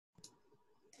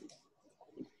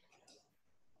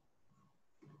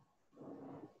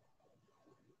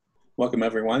Welcome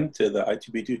everyone to the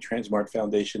I2B2 tranSMART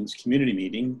Foundation's community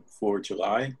meeting for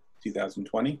July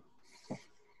 2020.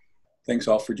 Thanks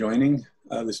all for joining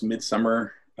this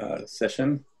midsummer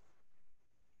session.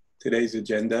 Today's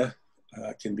agenda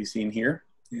can be seen here,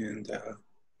 and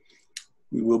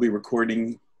we will be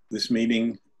recording this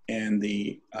meeting, and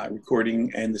the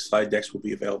recording and the slide decks will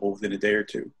be available within a day or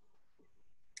two.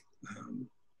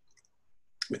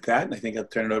 With that, I think I'll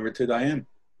turn it over to Diane.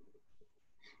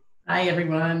 Hi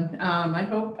everyone. I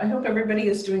hope everybody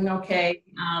is doing okay.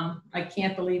 I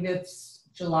can't believe it's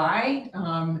July.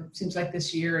 It seems like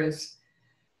this year is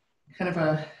kind of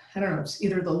I don't know, it's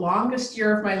either the longest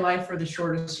year of my life or the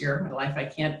shortest year of my life. I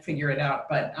can't figure it out,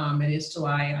 but it is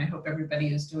July, and I hope everybody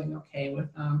is doing okay with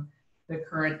the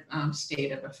current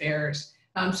state of affairs.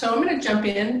 So I'm going to jump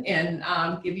in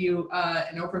and give you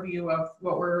an overview of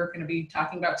what we're going to be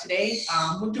talking about today.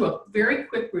 We'll do a very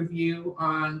quick review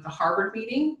on the Harvard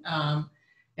meeting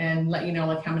and let you know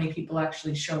like how many people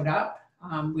actually showed up.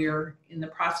 We're in the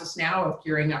process now of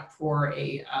gearing up for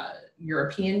a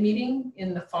European meeting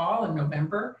in the fall in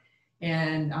November,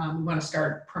 and we want to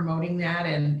start promoting that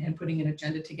and putting an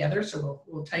agenda together. So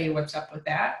we'll tell you what's up with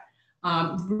that.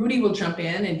 Rudy will jump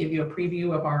in and give you a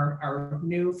preview of our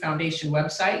new foundation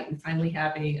website. We finally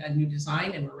have a new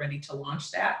design, and we're ready to launch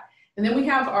that. And then we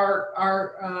have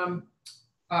our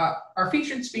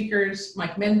featured speakers.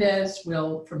 Mike Mendez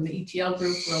from the ETL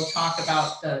group will talk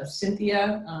about the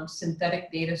Cynthia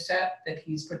synthetic data set that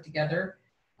he's put together,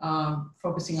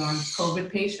 focusing on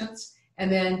COVID patients.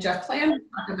 And then Jeff Plan will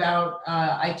talk about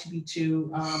I2B2,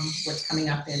 what's coming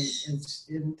up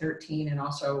in 13, and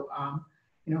also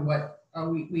you know, what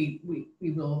we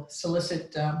will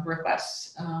solicit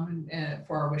requests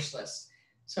for our wish list.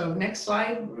 So next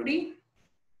slide, Rudy.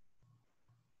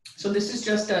 So this is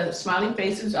just smiling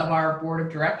faces of our board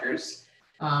of directors.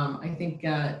 I think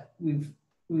we've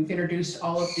introduced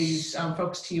all of these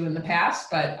folks to you in the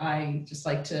past, but I just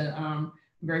like to, I'm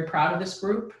very proud of this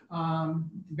group,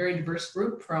 very diverse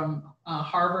group from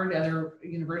Harvard, other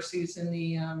universities in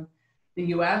the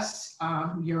US,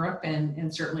 Europe,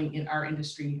 and certainly in our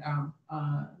industry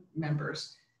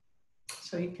members.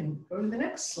 So you can go to the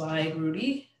next slide,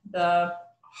 Rudy. The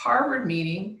Harvard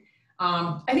meeting.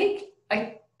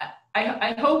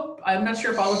 I hope, I'm not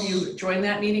sure if all of you joined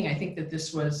that meeting. I think that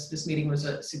this meeting was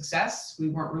a success. We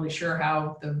weren't really sure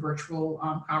how the virtual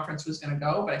conference was going to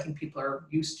go, but I think people are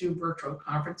used to virtual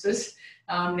conferences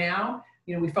now.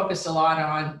 You know, we focused a lot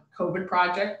on COVID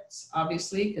projects,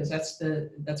 obviously, because that's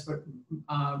what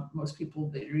most people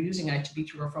that are using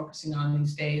I2B2 are focusing on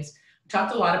these days. We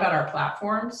talked a lot about our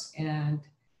platforms and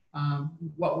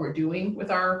what we're doing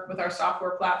with our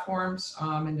software platforms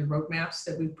and the roadmaps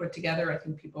that we've put together. I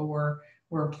think people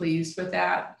were pleased with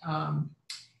that.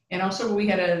 And also we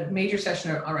had a major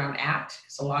session around ACT.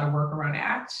 It's a lot of work around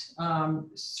ACT,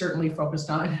 certainly focused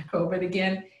on COVID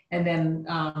again, and then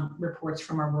reports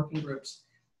from our working groups.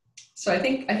 So I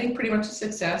think pretty much a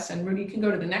success. And Rudy, you can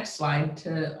go to the next slide.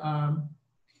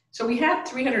 So we had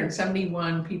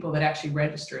 371 people that actually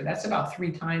registered. That's about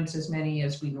 3 times as many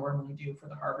as we normally do for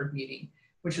the Harvard meeting,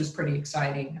 which was pretty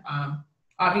exciting.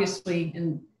 Obviously,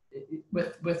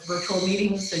 with virtual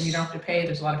meetings, then you don't have to pay.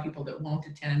 There's a lot of people that won't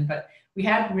attend, but we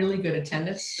had really good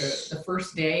attendance. The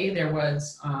first day there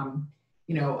was,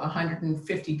 you know,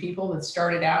 150 people that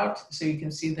started out. So you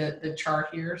can see the chart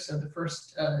here. So the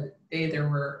first day there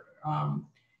were,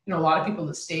 you know, a lot of people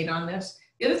that stayed on this.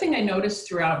 The other thing I noticed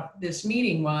throughout this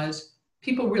meeting was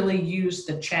people really used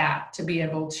the chat to be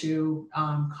able to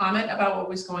comment about what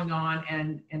was going on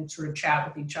and sort of chat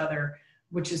with each other,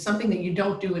 which is something that you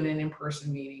don't do in an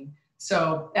in-person meeting.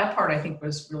 So that part I think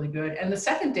was really good. And the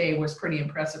second day was pretty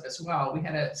impressive as well. We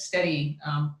had a steady,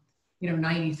 you know,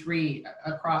 93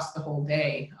 across the whole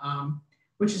day,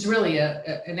 which is really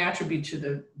an attribute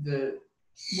to the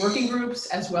working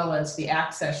groups as well as the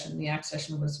ACT session. The ACT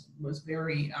session was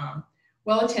very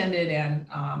well attended and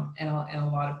a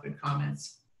lot of good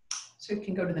comments. So you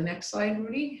can go to the next slide,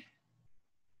 Rudy.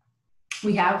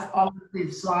 We have all of the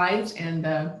slides and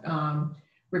the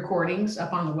recordings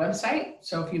up on the website.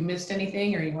 So if you missed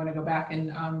anything or you want to go back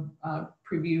and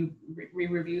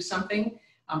re-review something,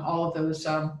 all of those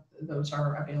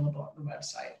are available on the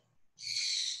website.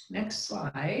 Next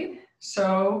slide.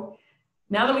 So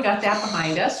now that we got that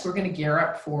behind us, we're going to gear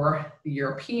up for the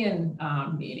European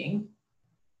meeting.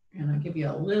 And I'll give you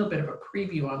a little bit of a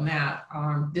preview on that.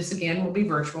 This again will be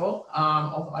virtual,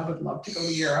 although I would love to go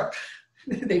to Europe.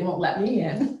 They won't let me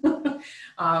in.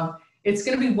 It's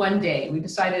going to be one day. We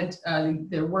decided,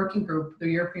 the working group, the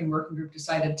European working group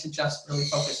decided to just really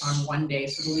focus on one day.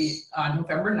 So it'll be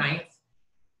November 9th.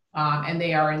 And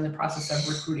they are in the process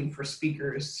of recruiting for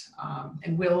speakers.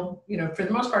 And we'll, for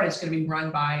the most part, it's going to be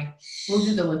run by, we'll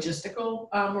do the logistical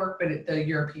work, but the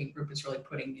European group is really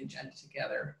putting the agenda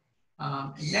together.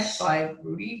 And next slide,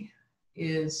 Rudy,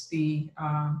 is the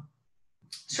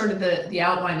sort of the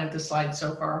outline of the slide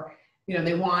so far.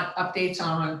 They want updates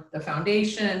on the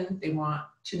foundation. They want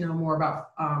to know more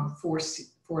about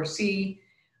 4C.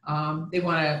 They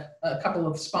want a couple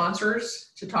of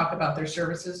sponsors to talk about their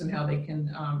services and how they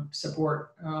can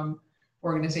support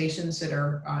organizations that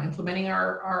are implementing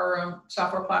our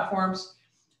software platforms.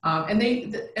 And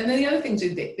then the other things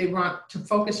they want to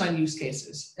focus on use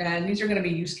cases. And these are going to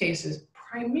be use cases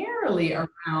primarily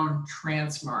around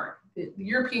tranSMART. The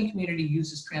European community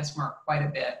uses tranSMART quite a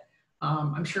bit.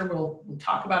 I'm sure we'll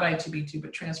talk about I2B2,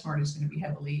 but tranSMART is going to be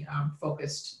heavily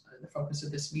focused, the focus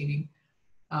of this meeting.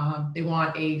 They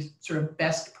want a sort of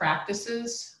best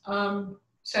practices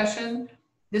session.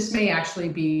 This may actually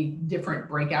be different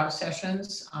breakout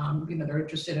sessions. They're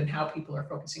interested in how people are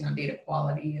focusing on data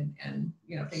quality and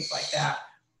things like that.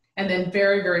 And then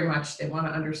very, very much they want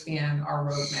to understand our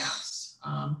roadmaps.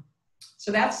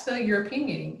 So that's the European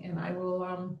meeting, and I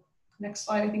will, next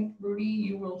slide, I think, Rudy,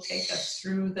 you will take us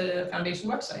through the foundation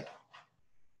website.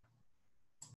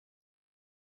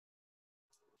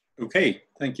 Okay,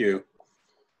 thank you.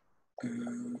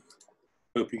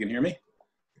 Hope you can hear me.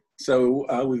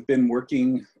 So we've been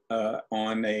working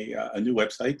on a new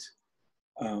website,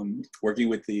 working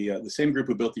with the same group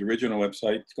who built the original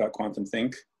website, Quantum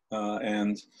Think,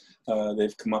 and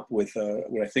they've come up with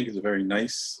what I think is a very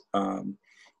nice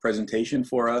presentation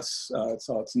for us.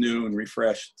 So it's new and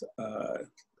refreshed,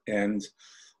 and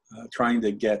trying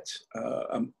to get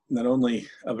not only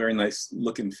a very nice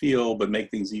look and feel, but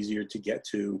make things easier to get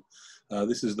to.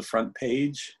 This is the front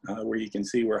page where you can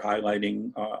see we're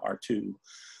highlighting our two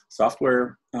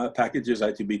software packages,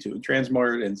 I2B2 and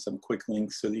tranSMART, and some quick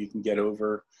links so that you can get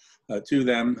over to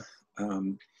them.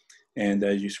 And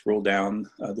as you scroll down,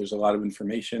 there's a lot of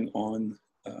information on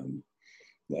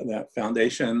that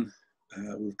foundation.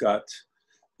 We've got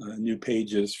new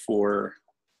pages for,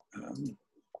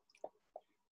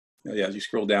 as you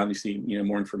scroll down, you see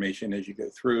more information as you go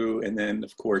through, and then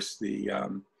of course the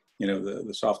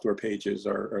the software pages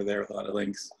are there with a lot of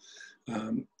links.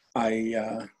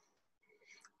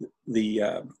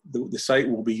 The site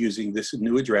will be using this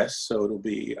new address, so it'll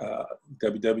be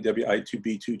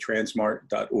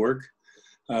www.i2b2transmart.org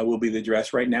will be the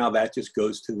address. Right now that just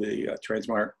goes to the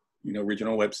tranSMART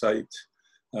original website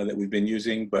that we've been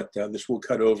using, but this will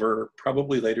cut over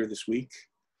probably later this week,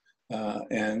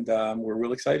 and we're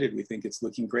real excited. We think it's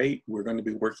looking great. We're going to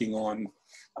be working on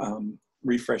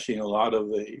refreshing a lot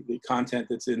of the content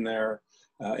that's in there,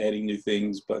 adding new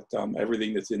things, but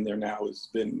everything that's in there now has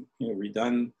been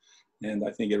redone, and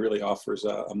I think it really offers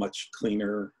a much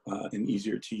cleaner and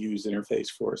easier to use interface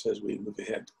for us as we move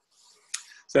ahead.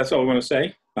 So that's all I want to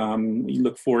say. You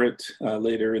look for it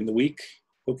later in the week,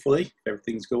 hopefully, if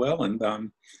everything's go well, and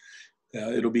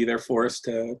it'll be there for us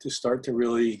to start to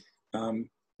really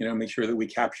make sure that we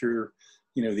capture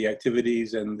the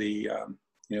activities and the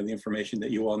the information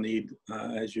that you all need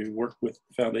as you work with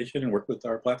the foundation and work with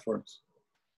our platforms.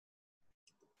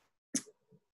 I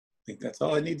think that's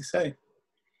all I need to say.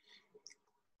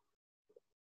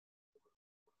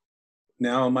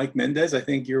 Now, Mike Mendez, I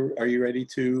think are you ready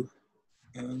to?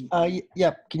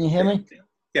 Yep. Can you hear me?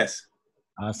 Yes.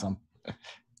 Awesome.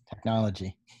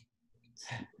 Technology.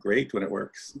 Great when it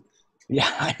works. Yeah,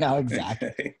 I know, exactly.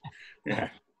 Okay. Yeah.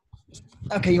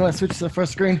 Okay, you want to switch to the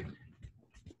first screen?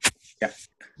 Yeah.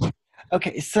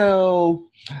 Okay, so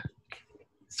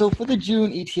for the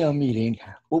June ETL meeting,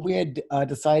 what we had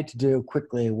decided to do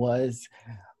quickly was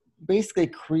basically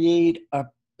create a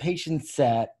patient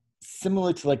set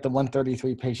similar to like the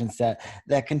 133 patient set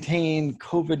that contained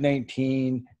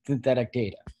COVID-19 synthetic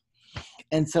data.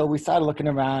 And so we started looking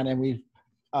around, and we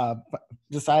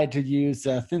decided to use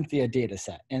a Cynthia data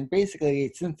set. And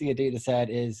basically, Cynthia data set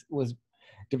was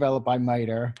developed by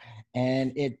MITRE,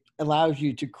 and it allows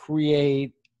you to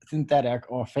create synthetic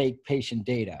or fake patient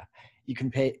data. You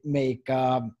can make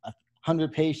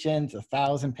 100 patients,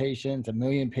 1,000 patients,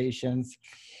 1,000,000 patients.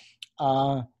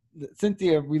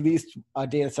 Cynthia released a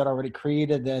data set already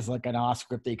created. There's like an R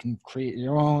script that you can create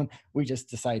your own. We just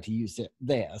decided to use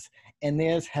theirs. And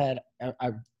theirs had,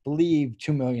 I believe,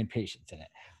 2 million patients in it,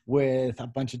 with a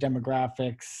bunch of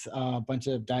demographics, a bunch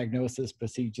of diagnosis,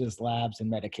 procedures, labs,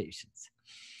 and medications.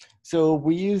 So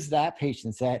we used that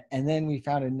patient set, and then we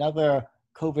found another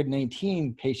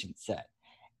COVID-19 patient set.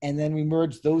 And then we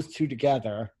merged those two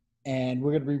together, and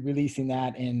we're going to be releasing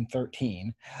that in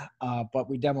 13. But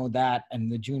we demoed that in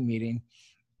the June meeting.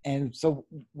 And so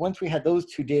once we had those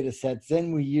two data sets,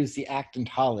 then we used the ACT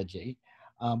ontology.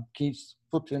 Can you just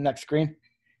flip to the next screen?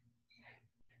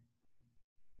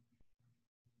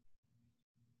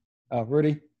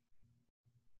 Rudy?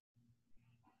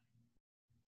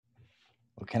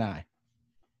 Or can I?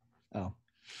 Oh.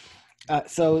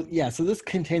 So this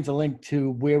contains a link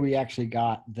to where we actually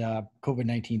got the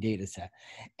COVID-19 data set.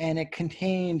 And it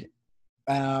contained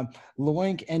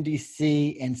LOINC,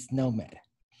 NDC, and SNOMED.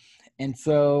 And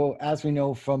so, as we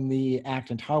know from the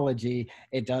ACT ontology,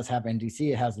 it does have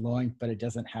NDC, it has LOINC, but it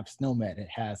doesn't have SNOMED, it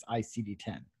has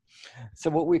ICD-10.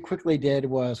 So what we quickly did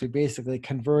was we basically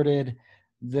converted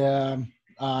the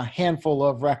handful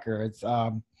of records,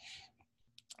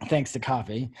 thanks to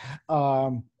Coffee,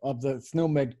 of the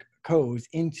SNOMED codes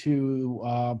into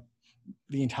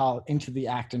the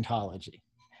ACT ontology.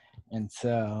 And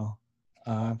so,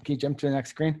 can you jump to the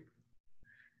next screen?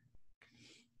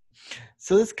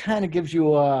 So this kind of gives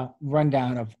you a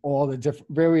rundown of all the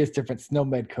various different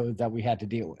SNOMED codes that we had to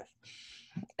deal with.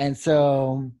 And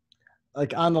so,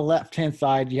 like on the left-hand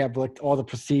side, you have like all the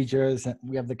procedures, and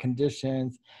we have the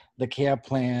conditions, the care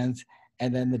plans,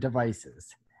 and then the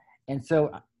devices. And so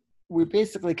we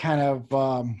basically kind of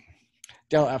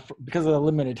because of the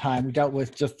limited time, we dealt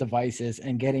with just devices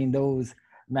and getting those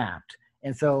mapped.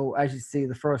 And so as you see,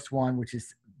 the first one, which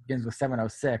begins with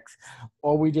 706,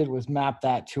 all we did was map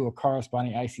that to a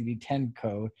corresponding ICD-10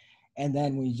 code. And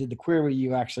then when you did the query,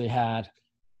 you actually had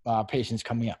patients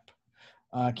coming up.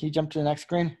 Can you jump to the next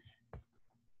screen?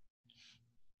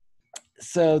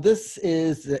 So this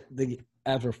is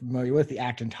as we're familiar with, the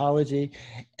ACT ontology.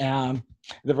 The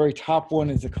very top one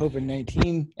is the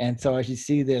COVID-19. And so as you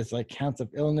see, there's like counts of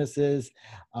illnesses,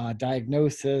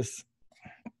 diagnosis.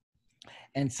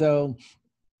 And so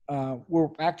we're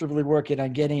actively working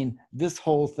on getting this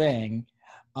whole thing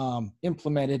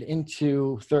implemented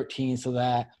into 13 so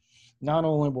that not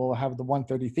only will we have the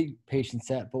 133 patient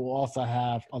set, but we'll also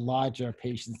have a larger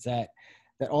patient set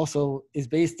that also is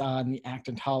based on the ACT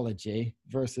ontology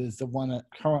versus the one that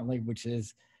currently, which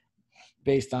is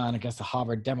based on, I guess, the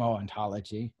Harvard demo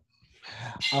ontology.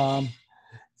 So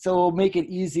it'll make it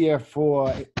easier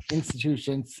for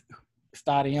institutions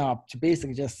starting up to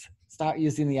basically just start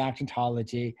using the ACT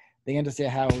ontology. They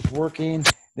understand how it's working,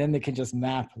 then they can just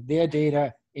map their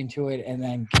data into it and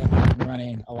then get it up and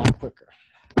running a lot quicker.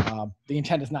 The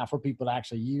intent is not for people to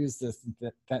actually use this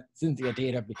Cynthia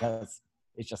data because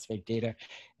it's just fake data.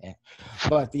 Yeah.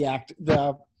 But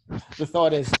the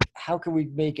thought is, how can we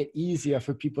make it easier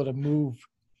for people to move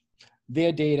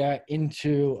their data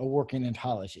into a working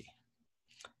ontology?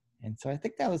 And so I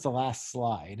think that was the last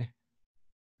slide.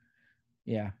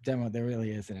 Yeah, demo, there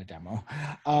really isn't a demo.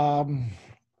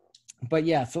 But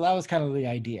yeah, so that was kind of the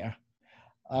idea.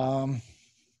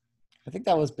 I think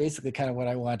that was basically kind of what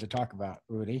I wanted to talk about,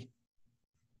 Rudy.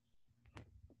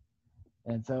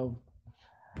 And so.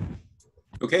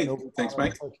 Okay, thanks,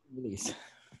 Mike.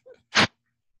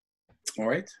 All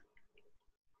right.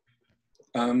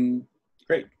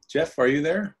 Great. Jeff, are you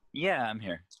there? Yeah, I'm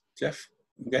here. Jeff,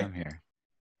 okay. I'm here.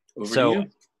 Over to you.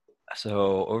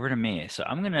 So over to me. So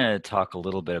I'm going to talk a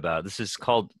little bit about, this is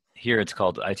called, here it's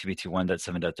called ITB2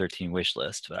 1.7.13 wish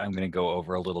list, but I'm going to go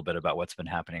over a little bit about what's been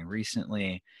happening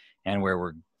recently and where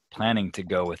we're planning to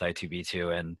go with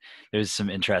ITB2. And there's some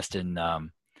interest in, oh,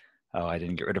 I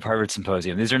didn't get rid of Harvard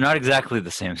Symposium. These are not exactly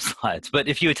the same slides, but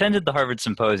if you attended the Harvard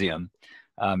Symposium,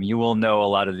 you will know a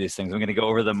lot of these things. I'm going to go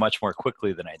over them much more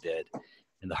quickly than I did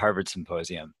in the Harvard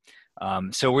Symposium.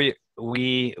 So we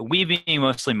being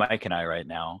mostly Mike and I right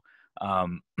now,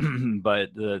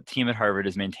 but the team at Harvard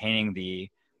is maintaining the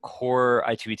core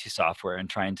ITB2 software and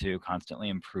trying to constantly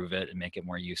improve it and make it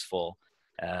more useful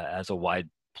as a wide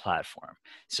platform.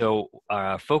 So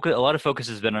a lot of focus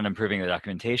has been on improving the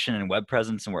documentation and web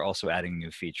presence, and we're also adding new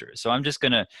features. So I'm just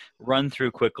going to run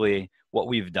through quickly what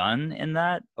we've done in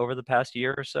that over the past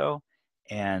year or so,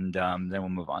 and then we'll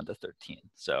move on to 13.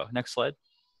 So next slide.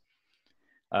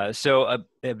 So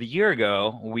a year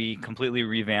ago, we completely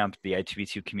revamped the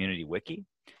ITB2 community wiki.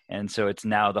 And so it's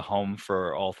now the home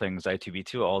for all things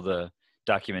ITB2, all the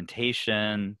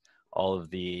documentation, all of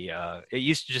the, it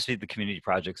used to just be the community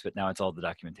projects, but now it's all the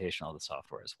documentation, all the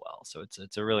software as well. So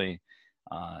it's a really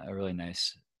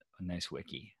nice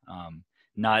wiki.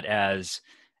 Not as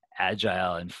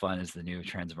agile and fun as the new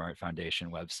tranSMART Foundation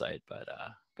website, but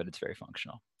it's very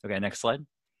functional. Okay, next slide.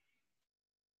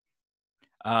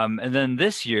 And then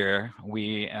this year,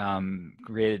 we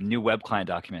created new web client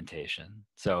documentation.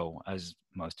 So as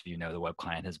most of you know, the web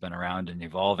client has been around and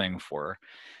evolving for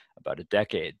about a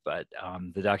decade, but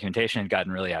the documentation had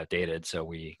gotten really outdated, so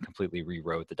we completely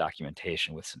rewrote the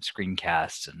documentation with some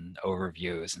screencasts and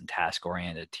overviews and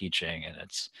task-oriented teaching, and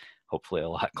it's hopefully a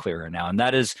lot clearer now. And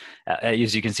that is,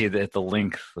 as you can see, the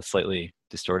link, the slightly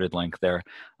distorted link there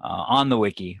on the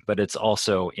wiki, but it's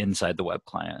also inside the web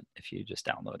client. If you just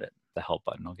download it, the help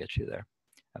button will get you there.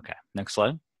 Okay, next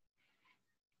slide.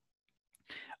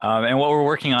 And what we're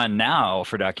working on now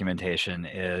for documentation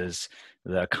is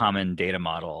the common data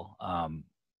model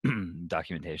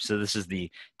documentation. So this is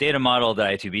the data model that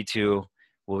I2B2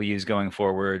 will use going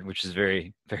forward, which is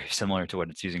very, very similar to what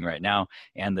it's using right now,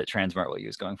 and that tranSMART will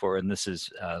use going forward. And this is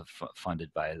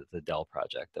funded by the Dell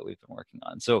project that we've been working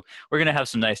on. So we're going to have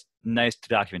some nice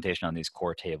documentation on these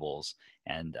core tables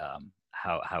and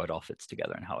how it all fits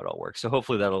together and how it all works. So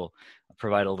hopefully that'll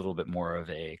provide a little bit more of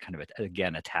a kind of,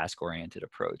 again, a task-oriented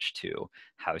approach to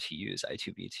how to use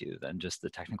I2B2 than just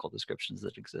the technical descriptions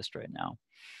that exist right now.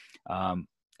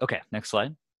 Okay, next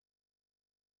slide.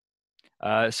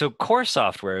 So core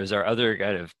software is our other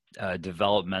kind of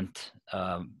development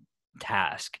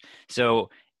task.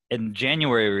 So in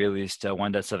January, we released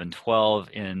 1.7.12.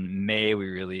 In May, we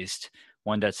released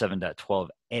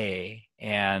 1.7.12a.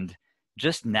 And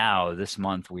just now, this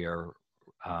month, we are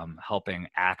helping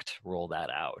ACT roll that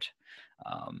out.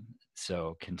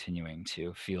 So continuing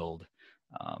to field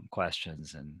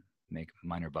questions and make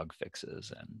minor bug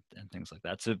fixes and things like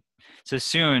that. So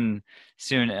soon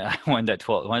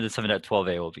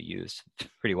 1.7.12a will be used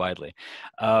pretty widely.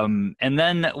 And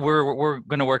then we're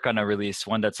going to work on a release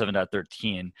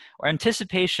 1.7.13. Our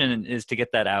anticipation is to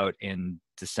get that out in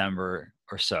December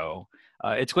or so.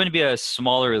 It's going to be a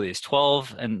smaller release.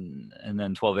 12 and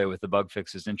then 12a with the bug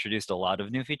fixes introduced a lot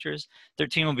of new features.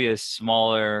 13 will be a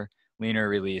smaller, leaner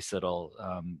release that'll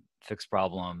fix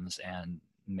problems and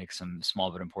make some small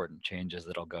but important changes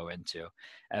that I'll go into.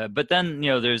 But then,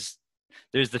 there's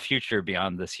the future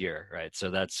beyond this year, right? So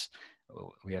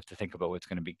we have to think about what's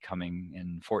going to be coming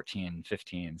in 14,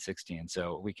 15, 16.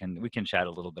 So we can chat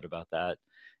a little bit about that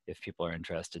if people are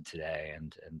interested today.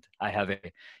 And I have an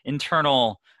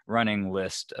internal running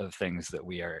list of things that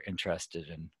we are interested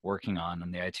in working on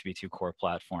the I2B2 core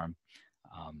platform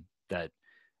that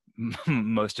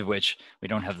most of which we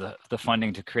don't have the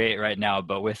funding to create right now,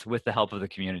 but with the help of the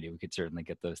community, we could certainly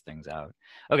get those things out.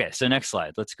 Okay, so next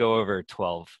slide. Let's go over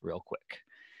 12 real quick.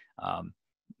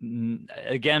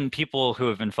 Again, people who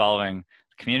have been following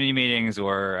community meetings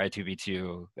or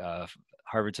I2B2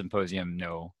 Harvard Symposium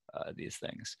know these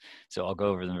things. So I'll go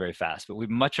over them very fast, but we've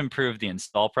much improved the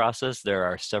install process. There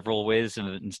are several ways of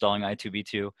installing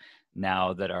I2B2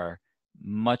 now that are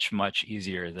much, much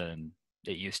easier than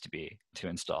it used to be to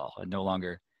install. It no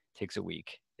longer takes a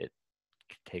week. It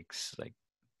takes like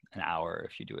an hour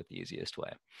if you do it the easiest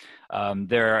way.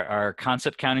 There are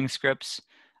concept counting scripts,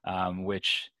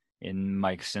 which in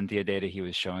Mike's Cynthia data, he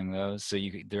was showing those. So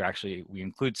we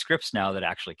include scripts now that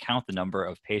actually count the number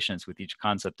of patients with each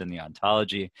concept in the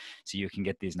ontology. So you can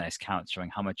get these nice counts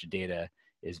showing how much data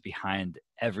is behind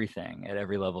everything at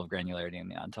every level of granularity in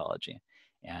the ontology.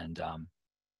 And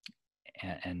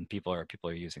people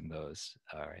are using those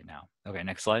right now. Okay,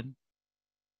 next slide.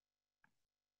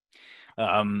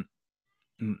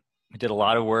 We did a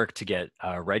lot of work to get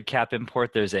REDCap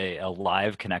import. There's a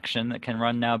live connection that can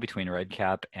run now between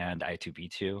REDCap and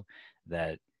I2B2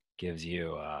 that gives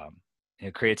you,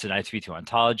 it creates an I2B2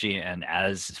 ontology, and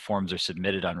as forms are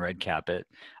submitted on REDCap, it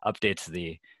updates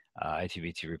the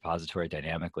I2B2 repository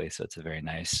dynamically. So it's a very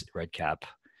nice REDCap,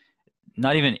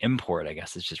 not even import, I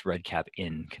guess, it's just REDCap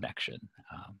in connection.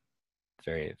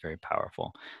 Very, very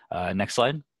powerful. Next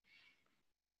slide.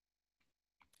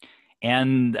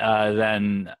 And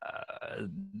then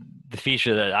the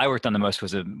feature that I worked on the most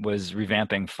was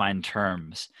revamping find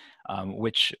terms,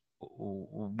 which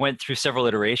went through several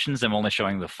iterations. I'm only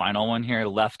showing the final one here.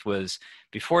 Left was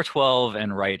before 12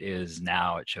 and right is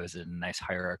now. It shows it in a nice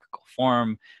hierarchical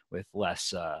form with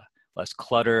less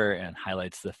clutter and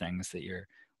highlights the things that you're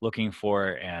looking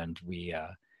for. And we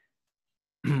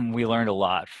learned a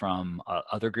lot from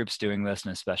other groups doing this,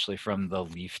 and especially from the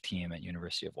LEAF team at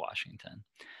University of Washington.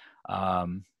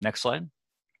 Next slide.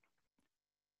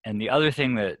 And the other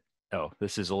thing that,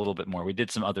 this is a little bit more, we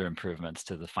did some other improvements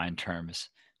to the find terms.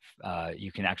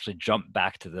 You can actually jump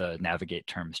back to the navigate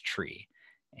terms tree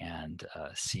and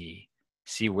see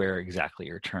where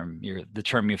exactly the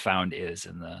term you found is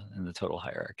in the total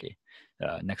hierarchy.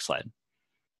 Next slide.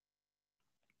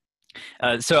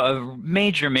 So a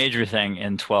major thing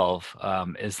in 12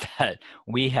 is that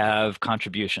we have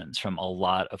contributions from a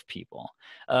lot of people.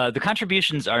 The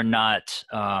contributions are not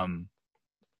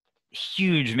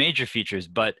huge major features,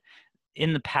 but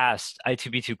in the past,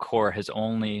 I2B2 core has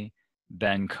only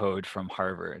been code from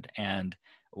Harvard, and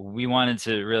we wanted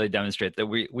to really demonstrate that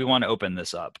we want to open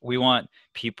this up. We want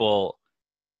people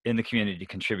in the community to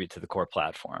contribute to the core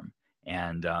platform,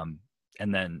 and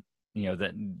then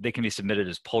that they can be submitted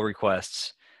as pull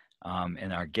requests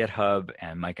in our GitHub,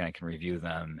 and Mike and I can review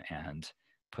them and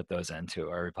put those into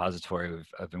our repository.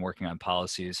 I've been working on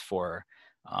policies for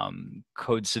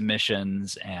code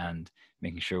submissions and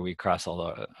making sure we cross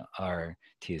all our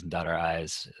T's and dot our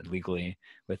I's legally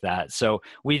with that. So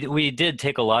we did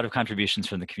take a lot of contributions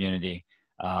from the community,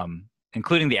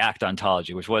 including the ACT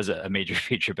ontology, which was a major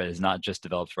feature, but is not just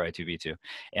developed for I2B2.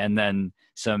 And then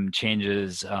some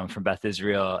changes from Beth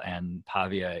Israel and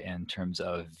Pavia in terms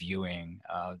of viewing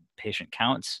patient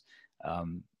counts,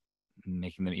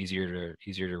 making them easier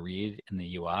to read in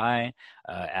the UI,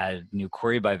 add new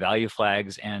query by value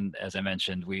flags, and as I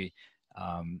mentioned, we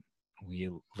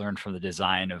learned from the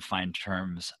design of Find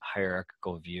Terms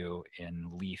hierarchical view in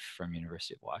Leaf from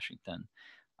University of Washington.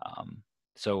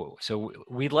 So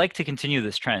we'd like to continue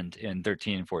this trend in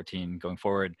 13 and 14 going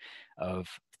forward of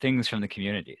things from the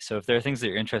community. So if there are things that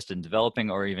you're interested in developing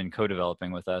or even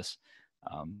co-developing with us,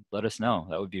 let us know.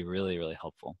 That would be really, really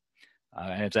helpful.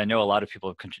 And as I know, a lot of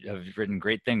people have written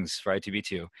great things for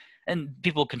I2B2, and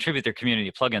people contribute their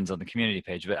community plugins on the community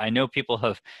page, but I know people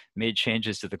have made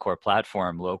changes to the core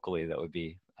platform locally that would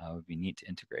be neat to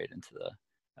integrate into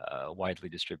the widely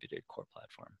distributed core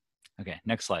platform. Okay,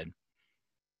 next slide.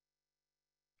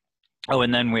 Oh,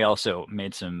 and then we also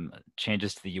made some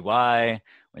changes to the UI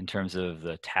in terms of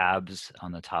the tabs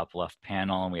on the top left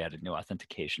panel, and we added new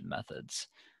authentication methods,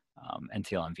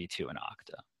 NTLM v2 and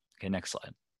Okta. Okay, next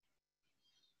slide.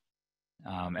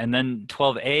 And then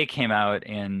 12a came out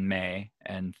in May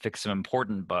and fixed some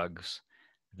important bugs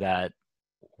that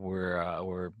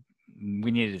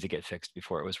we needed to get fixed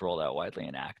before it was rolled out widely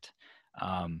in ACT.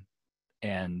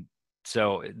 And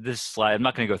so this slide, I'm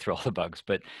not going to go through all the bugs,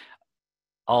 but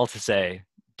all to say,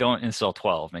 don't install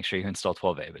 12. Make sure you install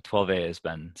 12a. But 12a has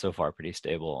been so far pretty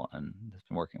stable and it's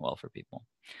been working well for people.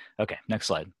 Okay, next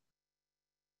slide.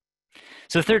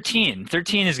 So 13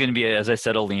 is going to be, as I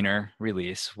said, a leaner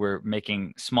release. We're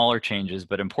making smaller changes,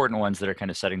 but important ones that are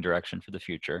kind of setting direction for the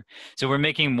future. So we're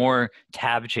making more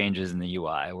tab changes in the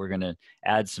UI. We're going to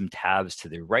add some tabs to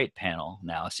the right panel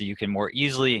now, so you can more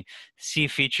easily see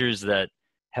features that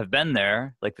have been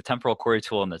there, like the temporal query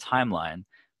tool and the timeline,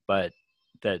 but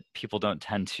that people don't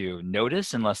tend to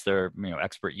notice unless they're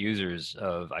expert users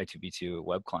of I2B2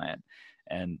 web client.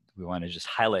 And we want to just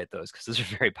highlight those because those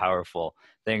are very powerful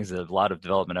things that a lot of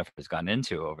development effort has gone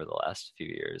into over the last few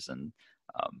years, and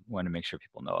want to make sure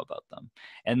people know about them.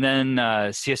 And then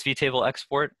CSV table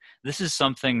export. This is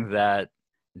something that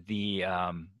the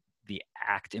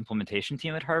ACT implementation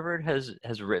team at Harvard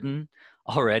has written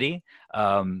already,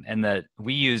 and that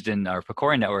we used in our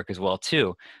Picori network as well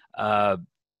too.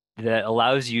 That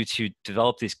allows you to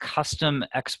develop these custom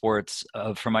exports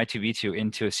from I2B2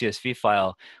 into a CSV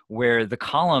file where the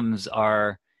columns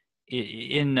are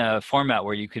in a format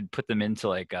where you could put them into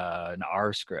like an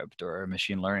R script or a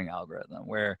machine learning algorithm,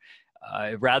 where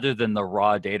rather than the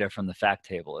raw data from the fact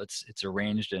table, it's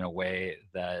arranged in a way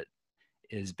that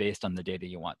is based on the data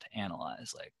you want to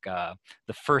analyze, like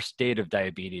the first date of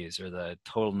diabetes or the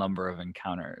total number of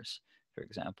encounters, for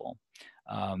example.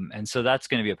 And so that's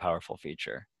going to be a powerful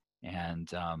feature. And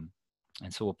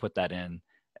so we'll put that in.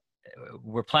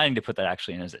 We're planning to put that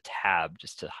actually in as a tab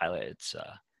just to highlight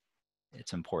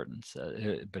its importance,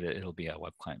 but it'll be a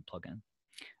web client plugin.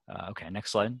 Okay,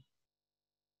 next slide.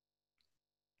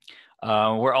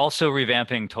 We're also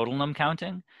revamping total num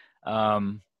counting.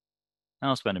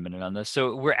 I'll spend a minute on this.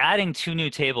 So we're adding 2 new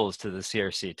tables to the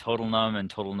CRC, total num and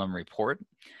total num report.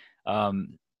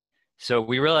 So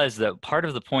we realized that part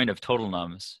of the point of total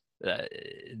nums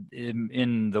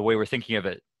in the way we're thinking of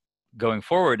it going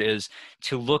forward is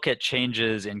to look at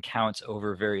changes in counts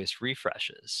over various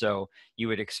refreshes. So you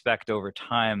would expect over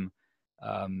time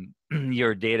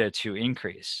your data to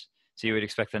increase. So you would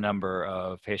expect the number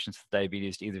of patients with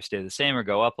diabetes to either stay the same or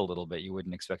go up a little bit. You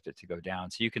wouldn't expect it to go down.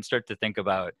 So you can start to think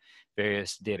about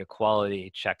various data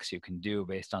quality checks you can do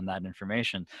based on that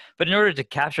information. But in order to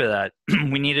capture that,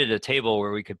 we needed a table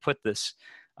where we could put this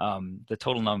the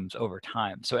total nums over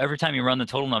time. So every time you run the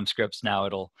total num scripts now,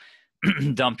 it'll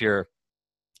dump your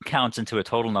counts into a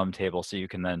total num table so you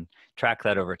can then track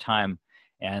that over time.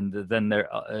 And then it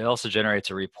also generates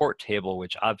a report table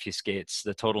which obfuscates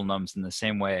the total nums in the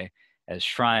same way as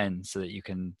Shrine so that you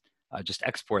can just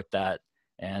export that.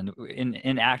 And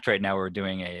in ACT right now, we're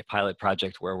doing a pilot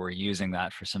project where we're using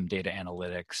that for some data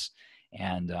analytics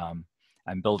and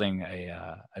I'm building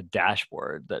a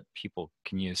dashboard that people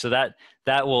can use. So that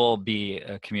will be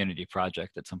a community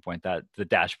project at some point. That the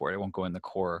dashboard, it won't go in the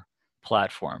core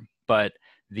platform, but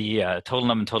the total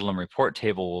num and total num report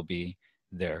table will be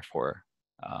there for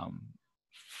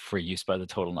use by the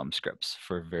total num scripts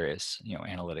for various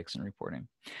analytics and reporting.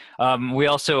 We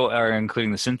also are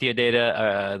including the Cynthia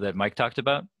data that Mike talked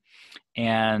about,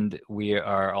 and we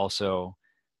are also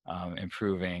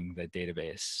improving the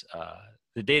database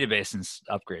and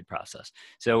upgrade process.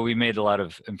 So we made a lot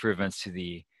of improvements to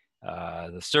the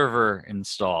server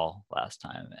install last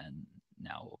time, and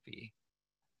now we'll be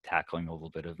tackling a little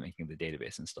bit of making the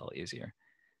database install easier.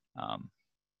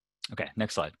 Okay,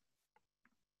 next slide.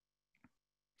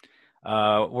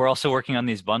 We're also working on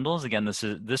these bundles. Again,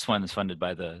 this one is funded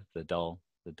by the Dell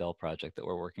project that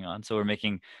we're working on. So we're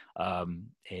making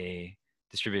a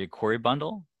distributed query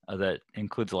bundle that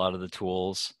includes a lot of the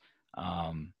tools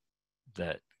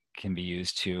that can be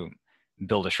used to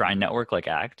build a Shrine network like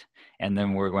ACT. And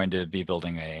then we're going to be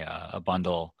building a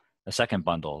second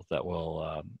bundle that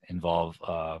will involve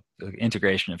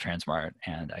integration of tranSMART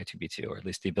and I2B2, or at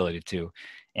least the ability to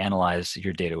analyze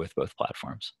your data with both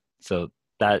platforms. So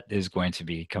that is going to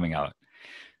be coming out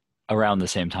around the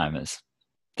same time as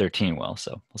 13 will.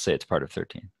 So we'll say it's part of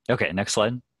 13. Okay, next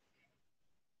slide.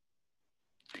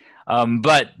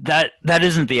 But that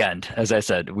isn't the end. As I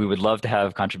said, we would love to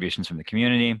have contributions from the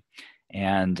community,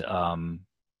 and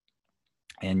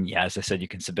yeah, as I said, you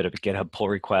can submit a GitHub pull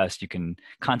request. You can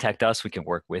contact us. We can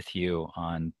work with you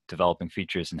on developing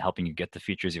features and helping you get the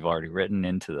features you've already written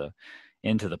into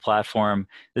the platform.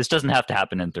 This doesn't have to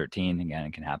happen in 13. Again,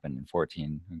 it can happen in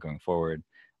 14 and going forward.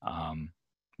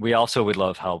 We also would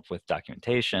love help with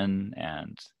documentation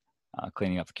and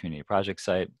cleaning up the community project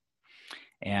site,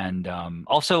 and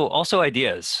also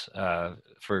ideas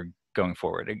for going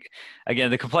forward. Again,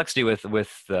 the complexity with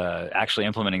actually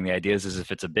implementing the ideas is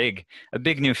if it's a big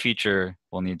new feature,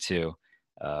 we'll need to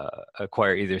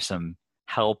acquire either some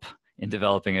help in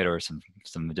developing it or some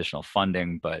additional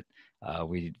funding. But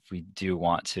we do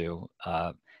want to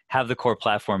have the core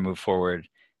platform move forward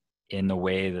in the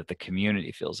way that the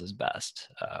community feels is best.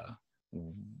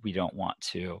 We don't want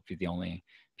to be the only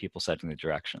people setting the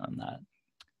direction on that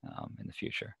in the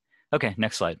future. Okay,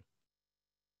 next slide.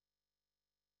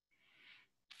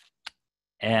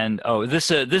 And this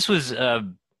was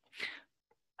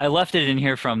I left it in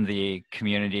here from the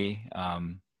community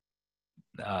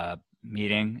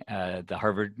meeting, the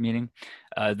Harvard meeting.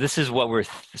 This is what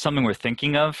something we're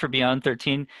thinking of for Beyond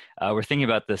 13. We're thinking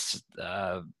about this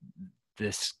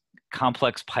this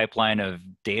complex pipeline of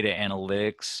data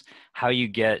analytics, how you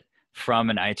get from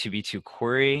an I2B2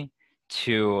 query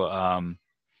to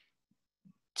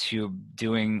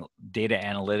doing data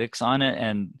analytics on it.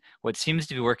 And what seems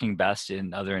to be working best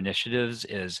in other initiatives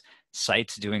is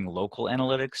sites doing local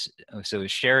analytics. So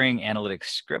sharing analytics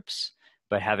scripts,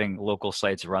 but having local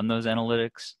sites run those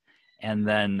analytics, and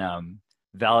then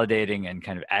validating and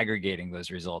kind of aggregating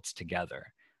those results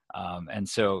together. And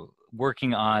so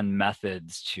working on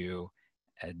methods to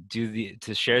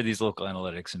share these local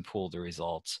analytics and pool the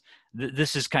results.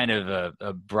 This is kind of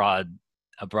a broad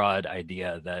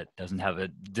idea that doesn't have a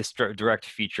direct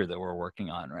feature that we're working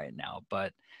on right now,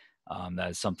 but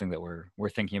that is something that we're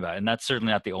thinking about, and that's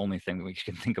certainly not the only thing that we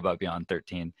can think about beyond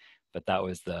 13. But that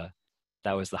was the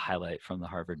highlight from the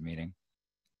Harvard meeting.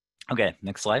 Okay,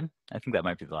 next slide. I think that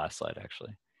might be the last slide,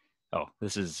 actually. Oh,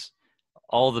 this is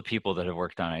all the people that have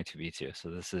worked on I2B2. So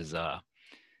this is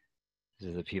these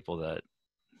are the people that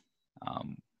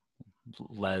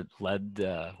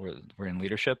were in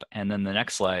leadership, and then the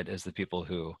next slide is the people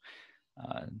who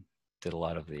did a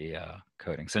lot of the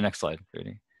coding. So next slide,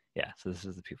 Rudy. Yeah, so this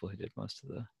is the people who did most of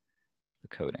the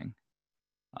coding.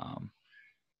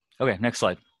 Okay, next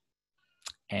slide.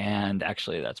 And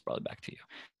actually, that's probably back to you.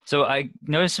 So I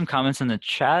noticed some comments in the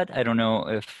chat. I don't know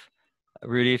if,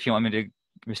 Rudy, if you want me to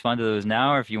respond to those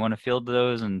now, or if you want to field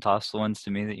those and toss the ones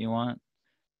to me that you want.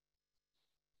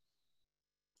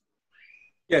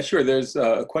 Yeah, sure. There's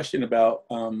a question about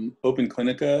Open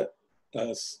Clinica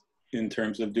in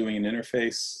terms of doing an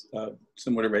interface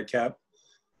similar to RedCap.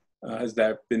 Has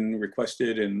that been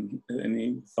requested and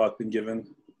any thought been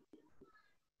given?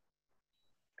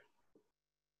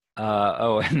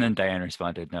 Oh, and then Diane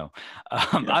responded, no. Yeah.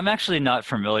 I'm actually not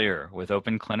familiar with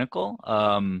Open Clinical.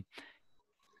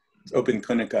 It's Open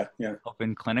Clinica, yeah.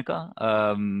 Open Clinica.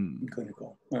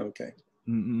 Clinical, oh, okay.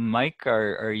 Mike,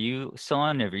 are you still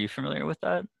on? Are you familiar with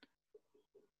that?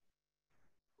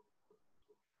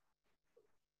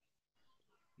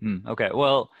 Okay,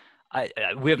 well,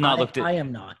 we have not looked at. I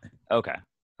am not. Okay,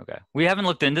 we haven't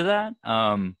looked into that.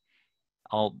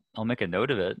 I'll make a note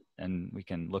of it and we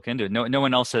can look into it. No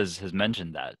one else has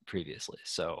mentioned that previously.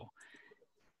 So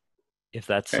if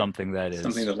that's something that is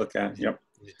something to look at, yep.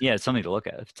 Yeah, it's something to look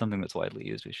at. If it's something that's widely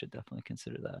used, we should definitely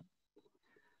consider that.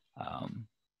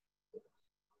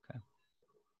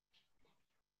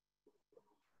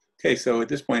 Okay, so at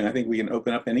this point, I think we can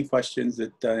open up any questions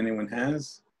that anyone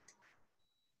has.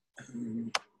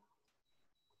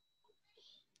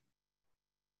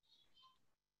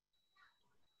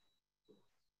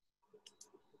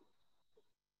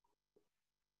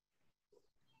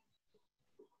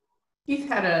 Keith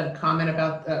had a comment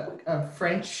about a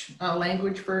French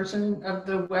language version of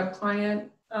the web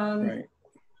client. Right.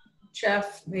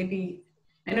 Jeff, maybe,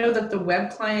 I know that the web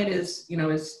client is,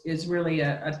 is really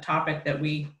a topic that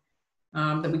we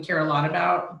care a lot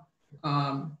about.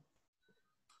 I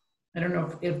don't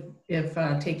know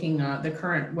if taking the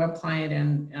current web client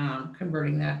and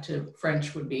converting that to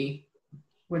French would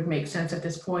make sense at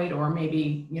this point, or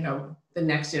maybe, the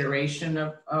next iteration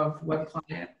of web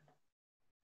client.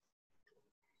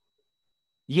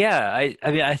 Yeah,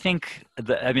 I think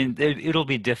it'll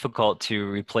be difficult to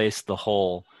replace the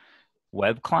whole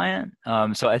web client.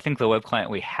 So I think the web client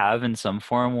we have in some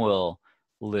form will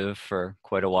live for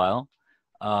quite a while.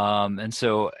 And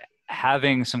so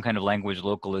having some kind of language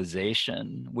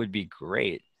localization would be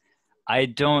great. I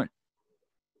don't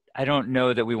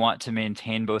know that we want to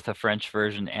maintain both a French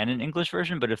version and an English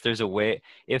version, but if there's a way,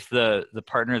 if the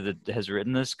partner that has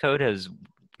written this code has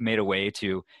made a way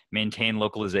to maintain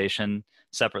localization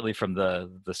separately from the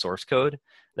source code,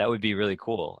 that would be really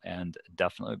cool, and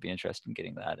definitely would be interested in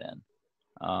getting that in.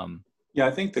 Yeah,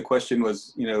 I think the question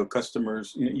was,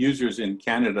 customers, users in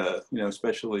Canada,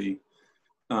 especially,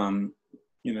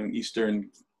 Eastern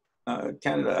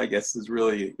Canada, I guess, is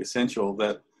really essential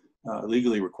that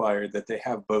legally required that they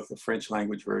have both a French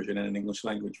language version and an English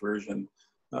language version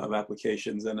of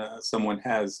applications. And someone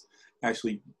has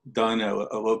actually done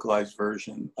a localized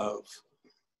version of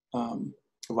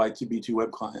I2B2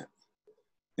 web client.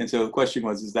 And so the question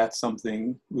was, is that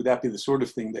something, would that be the sort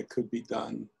of thing that could be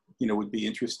done, would be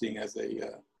interesting as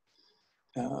a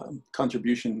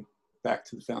contribution back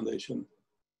to the foundation?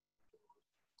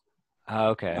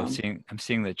 Okay, I'm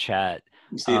seeing the chat.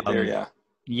 You see it there, yeah.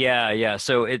 Yeah.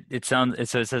 So it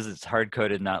says it's hard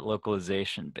coded, not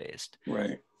localization based.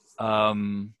 Right.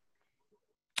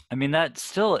 It's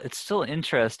still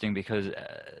interesting because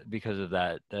of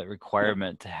that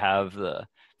requirement to have the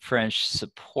French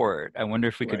support. I wonder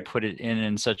if we could put it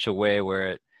in such a way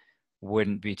where it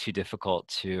wouldn't be too difficult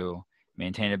to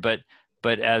maintain it. But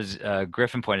as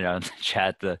Griffin pointed out in the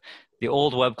chat, the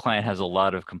old web client has a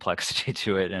lot of complexity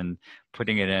to it, and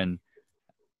putting it in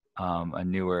a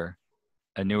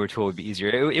newer tool would be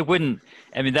easier. It wouldn't.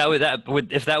 That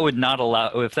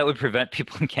would prevent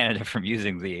people in Canada from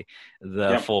using the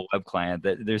full web client.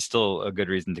 That there's still a good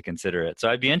reason to consider it.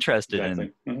 So I'd be interested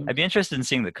in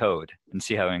seeing the code and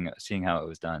seeing how it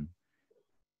was done.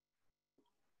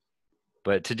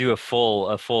 But to do a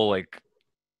full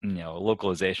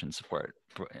localization support,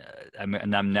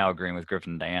 and I'm now agreeing with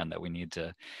Griffin and Diane that we need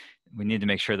to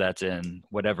make sure that's in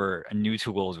whatever new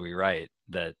tools we write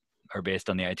that are based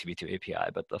on the I2B2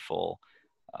 API, but the full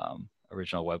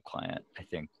original web client, I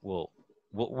think I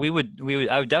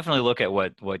would definitely look at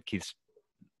what Keith's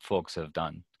folks have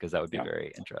done, because that would be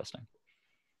very interesting.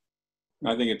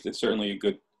 I think it's certainly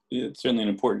it's certainly an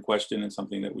important question and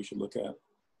something that we should look at.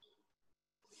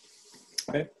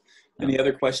 Okay. Any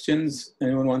other questions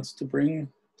anyone wants to bring?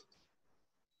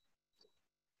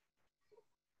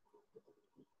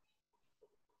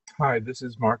 Hi, this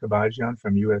is Mark Abajian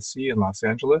from USC in Los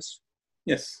Angeles.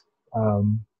 Yes.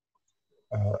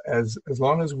 As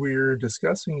long as we're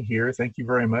discussing here, thank you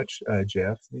very much,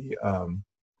 Jeff, the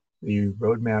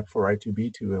roadmap for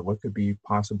I2B2 and what could be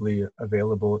possibly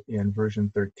available in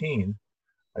version 13.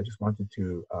 I just wanted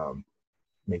to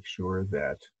make sure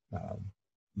that I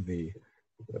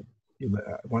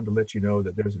wanted to let you know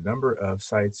that there's a number of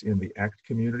sites in the ACT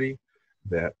community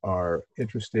that are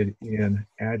interested in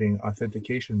adding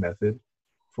authentication method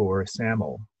for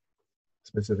SAML,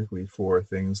 specifically for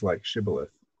things like shibboleth.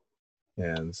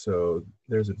 And so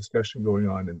there's a discussion going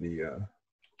on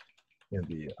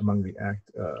among the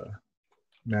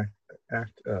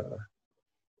ACT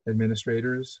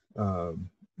administrators,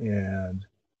 and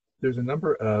there's a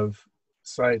number of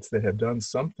sites that have done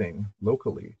something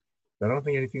locally. But I don't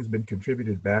think anything's been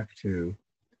contributed back to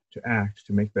ACT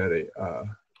to make that a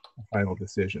final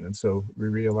decision. And so we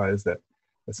realize that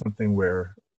that's something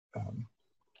where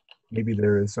maybe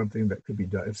there is something that could be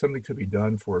done. If something could be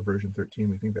done for version 13,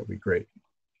 we think that would be great.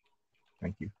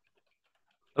 Thank you.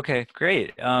 Okay,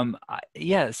 great.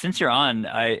 Yeah, since you're on,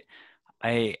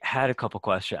 I had a couple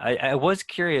questions. I was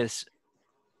curious.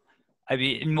 I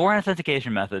mean, more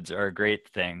authentication methods are a great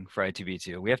thing for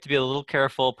I2B2. We have to be a little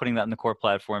careful putting that in the core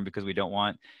platform because we don't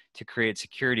want to create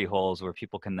security holes where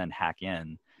people can then hack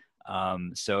in.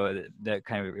 So that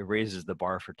kind of raises the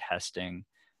bar for testing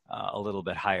a little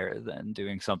bit higher than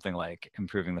doing something like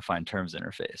improving the find terms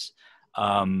interface.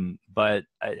 But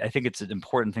I think it's an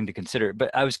important thing to consider.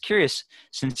 But I was curious,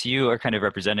 since you are kind of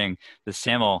representing the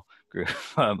SAML group,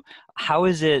 how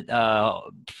is it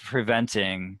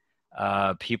preventing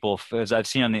people, as I've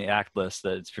seen on the ACT list,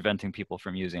 that it's preventing people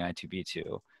from using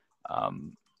I2B2?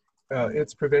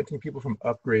 It's preventing people from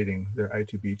upgrading their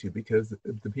I2B2 because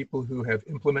the people who have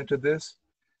implemented this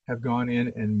have gone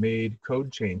in and made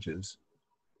code changes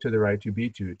to their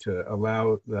I2B2 to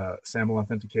allow the SAML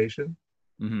authentication.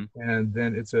 Mm-hmm. And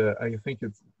then I think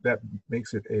that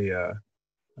makes it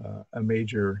a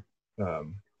major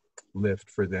lift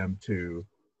for them to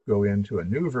go into a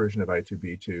new version of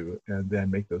I2B2 and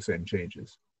then make those same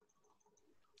changes.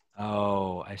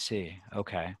 Oh, I see.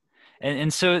 Okay.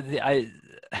 And so I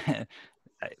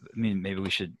mean, maybe we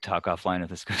should talk offline if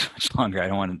this goes much longer. I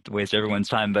don't want to waste everyone's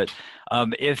time, but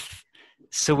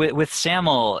with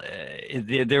SAML,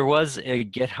 there was a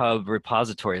GitHub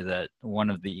repository that one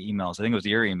of the emails, I think it was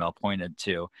your email, pointed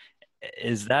to.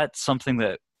 Is that something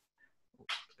that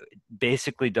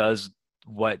basically does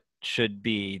what should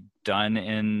be done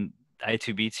in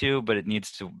I2B2, but it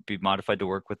needs to be modified to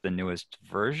work with the newest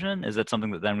version? Is that something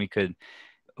that then we could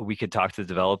talk to the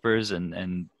developers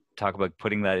and talk about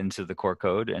putting that into the core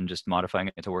code and just modifying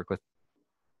it to work with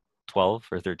 12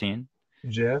 or 13?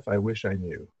 Jeff, I wish I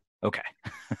knew. Okay.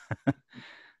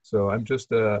 So I'm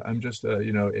just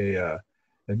you know, a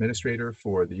administrator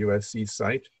for the USC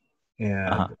site,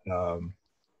 and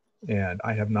and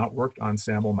I have not worked on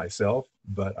SAML myself,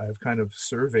 but I've kind of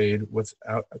surveyed what's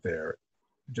out there,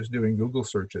 just doing Google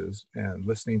searches and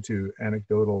listening to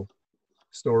anecdotal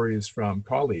stories from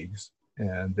colleagues.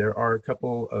 And there are a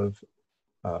couple of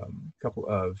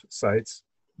sites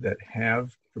that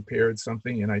have prepared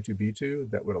something in I2B2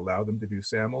 that would allow them to do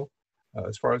SAML.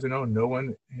 As far as I know, no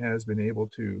one has been able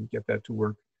to get that to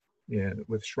work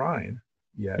with Shrine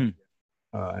yet.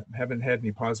 Haven't had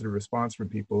any positive response from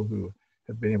people who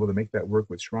have been able to make that work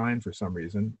with Shrine for some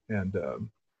reason. And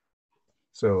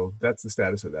so that's the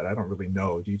status of that. I don't really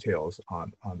know details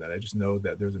on that. I just know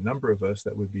that there's a number of us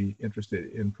that would be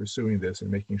interested in pursuing this and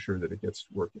making sure that it gets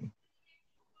working.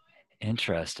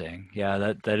 Interesting.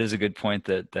 Yeah, that is a good point,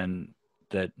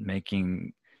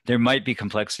 there might be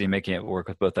complexity in making it work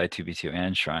with both I2B2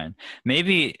 and Shrine.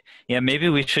 Maybe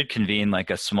we should convene like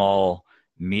a small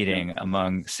meeting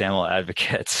among SAML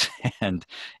advocates and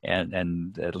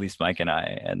at least Mike and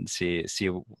I, and see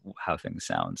how things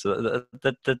sound. So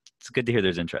that's good to hear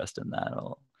there's interest in that.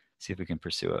 I'll see if we can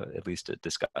pursue at least a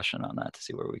discussion on that to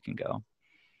see where we can go.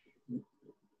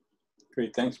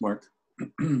 Great, thanks, Mark.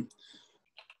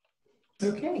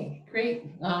 Okay,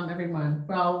 great, everyone.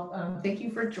 Well, thank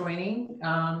you for joining.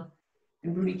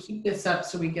 And Rudy, keep this up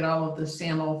so we get all of the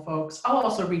SAML folks. I'll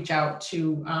also reach out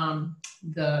to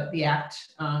the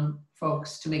ACT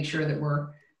folks to make sure that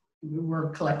we're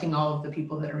collecting all of the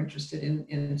people that are interested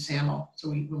in SAML. So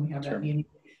when we have that meeting.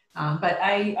 But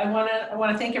I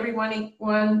want to thank everyone.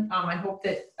 I hope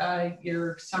that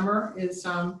your summer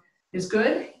is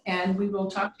good, and we will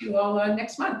talk to you all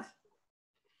next month.